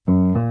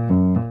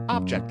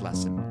Object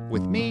Lesson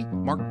with me,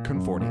 Mark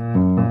Conforti.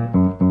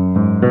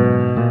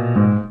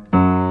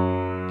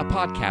 A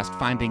podcast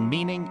finding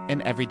meaning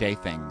in everyday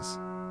things.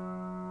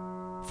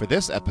 For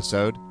this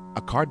episode,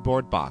 a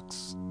cardboard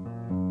box.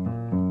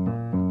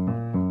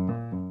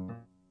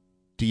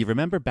 Do you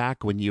remember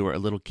back when you were a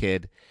little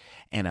kid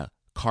and a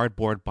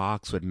cardboard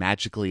box would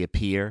magically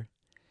appear?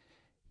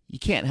 You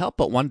can't help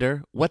but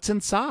wonder what's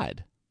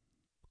inside.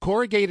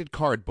 Corrugated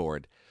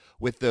cardboard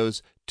with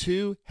those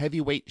two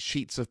heavyweight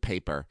sheets of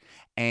paper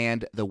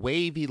and the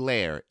wavy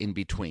layer in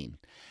between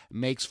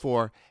makes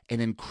for an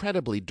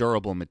incredibly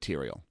durable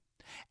material.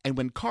 And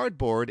when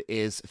cardboard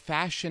is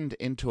fashioned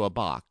into a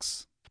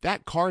box,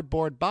 that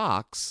cardboard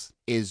box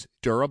is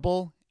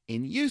durable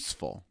and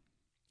useful.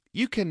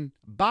 You can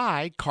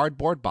buy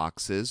cardboard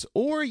boxes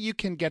or you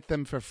can get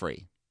them for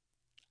free.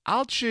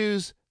 I'll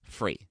choose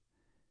free.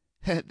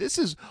 This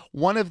is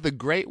one of the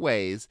great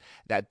ways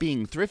that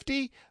being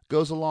thrifty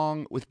goes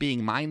along with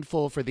being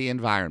mindful for the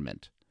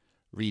environment.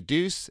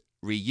 Reduce,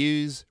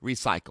 reuse,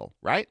 recycle,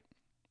 right?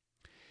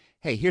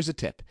 Hey, here's a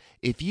tip.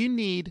 If you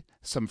need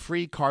some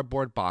free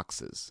cardboard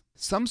boxes,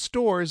 some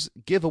stores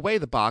give away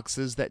the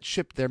boxes that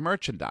ship their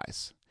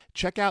merchandise.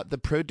 Check out the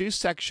produce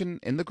section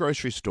in the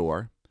grocery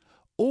store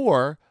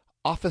or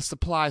office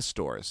supply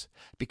stores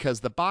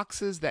because the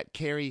boxes that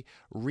carry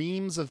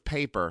reams of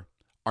paper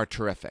are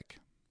terrific.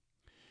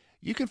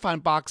 You can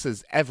find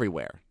boxes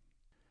everywhere.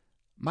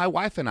 My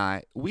wife and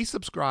I, we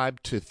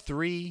subscribe to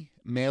 3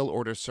 mail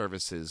order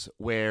services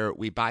where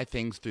we buy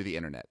things through the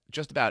internet.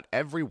 Just about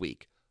every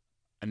week,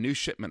 a new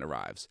shipment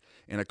arrives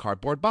in a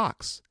cardboard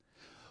box.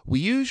 We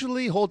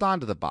usually hold on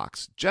to the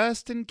box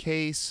just in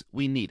case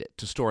we need it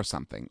to store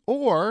something,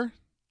 or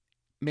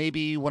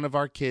maybe one of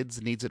our kids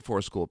needs it for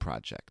a school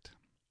project.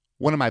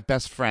 One of my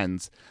best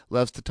friends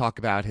loves to talk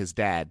about his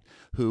dad,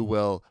 who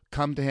will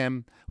come to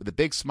him with a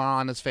big smile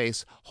on his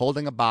face,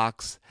 holding a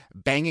box,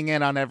 banging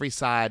it on every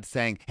side,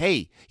 saying,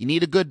 "Hey, you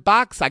need a good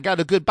box? I got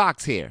a good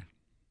box here."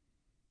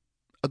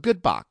 A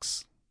good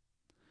box.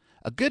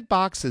 A good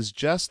box is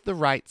just the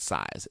right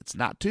size. It's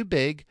not too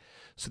big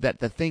so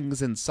that the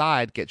things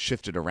inside get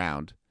shifted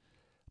around,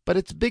 but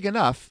it's big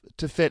enough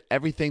to fit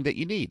everything that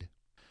you need.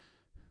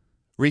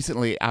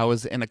 Recently, I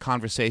was in a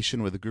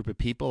conversation with a group of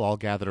people all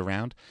gathered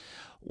around.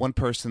 One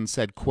person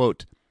said,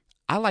 quote,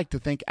 "I like to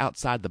think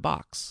outside the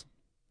box."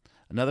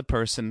 Another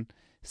person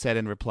said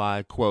in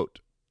reply, quote,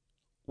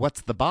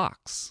 "What's the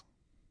box?"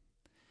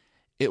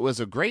 It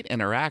was a great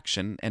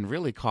interaction and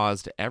really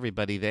caused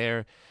everybody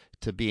there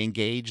to be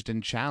engaged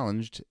and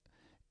challenged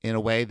in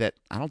a way that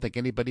I don't think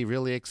anybody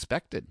really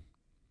expected.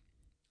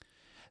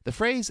 The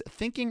phrase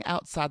thinking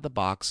outside the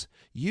box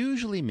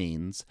usually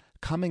means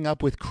coming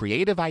up with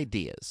creative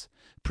ideas,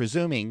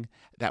 presuming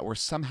that we're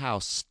somehow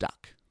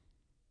stuck.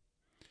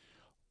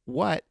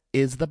 What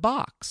is the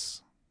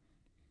box?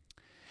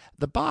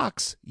 The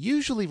box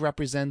usually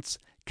represents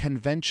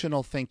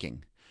conventional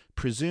thinking,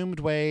 presumed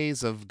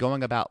ways of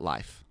going about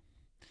life.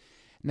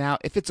 Now,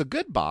 if it's a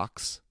good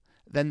box,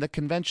 then the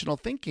conventional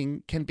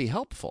thinking can be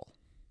helpful.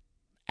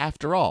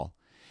 After all,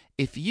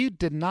 if you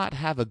did not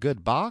have a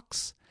good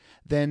box,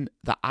 then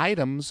the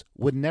items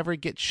would never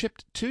get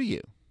shipped to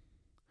you.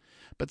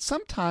 But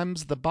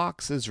sometimes the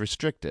box is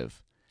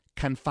restrictive,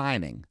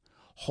 confining,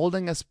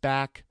 holding us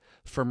back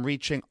from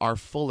reaching our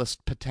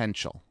fullest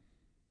potential.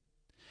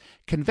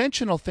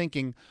 Conventional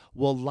thinking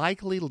will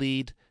likely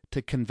lead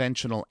to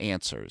conventional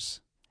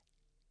answers,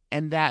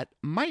 and that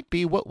might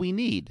be what we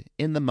need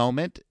in the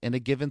moment in a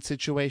given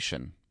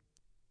situation.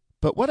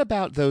 But what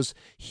about those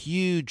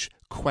huge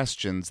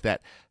questions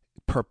that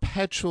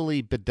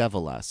perpetually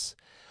bedevil us,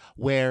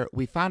 where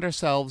we find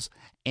ourselves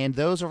and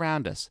those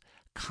around us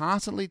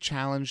constantly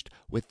challenged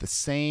with the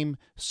same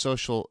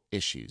social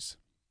issues?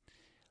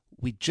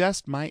 We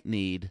just might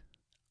need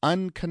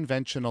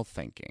unconventional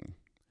thinking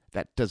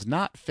that does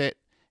not fit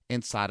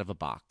inside of a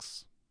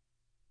box.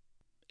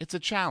 It's a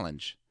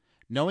challenge,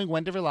 knowing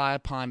when to rely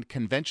upon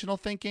conventional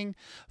thinking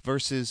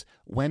versus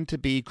when to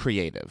be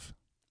creative.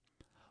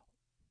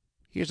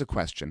 Here's a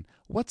question.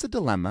 What's a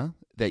dilemma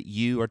that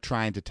you are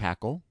trying to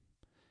tackle?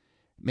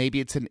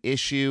 Maybe it's an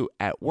issue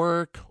at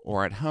work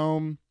or at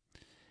home.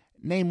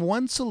 Name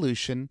one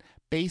solution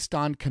based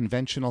on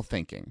conventional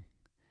thinking.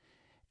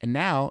 And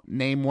now,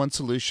 name one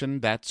solution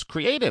that's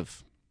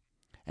creative.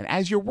 And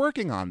as you're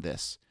working on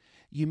this,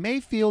 you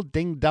may feel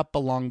dinged up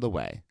along the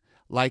way,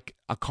 like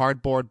a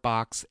cardboard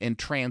box in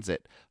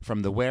transit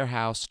from the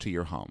warehouse to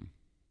your home.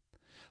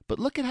 But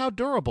look at how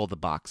durable the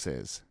box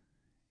is.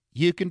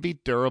 You can be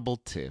durable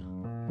too.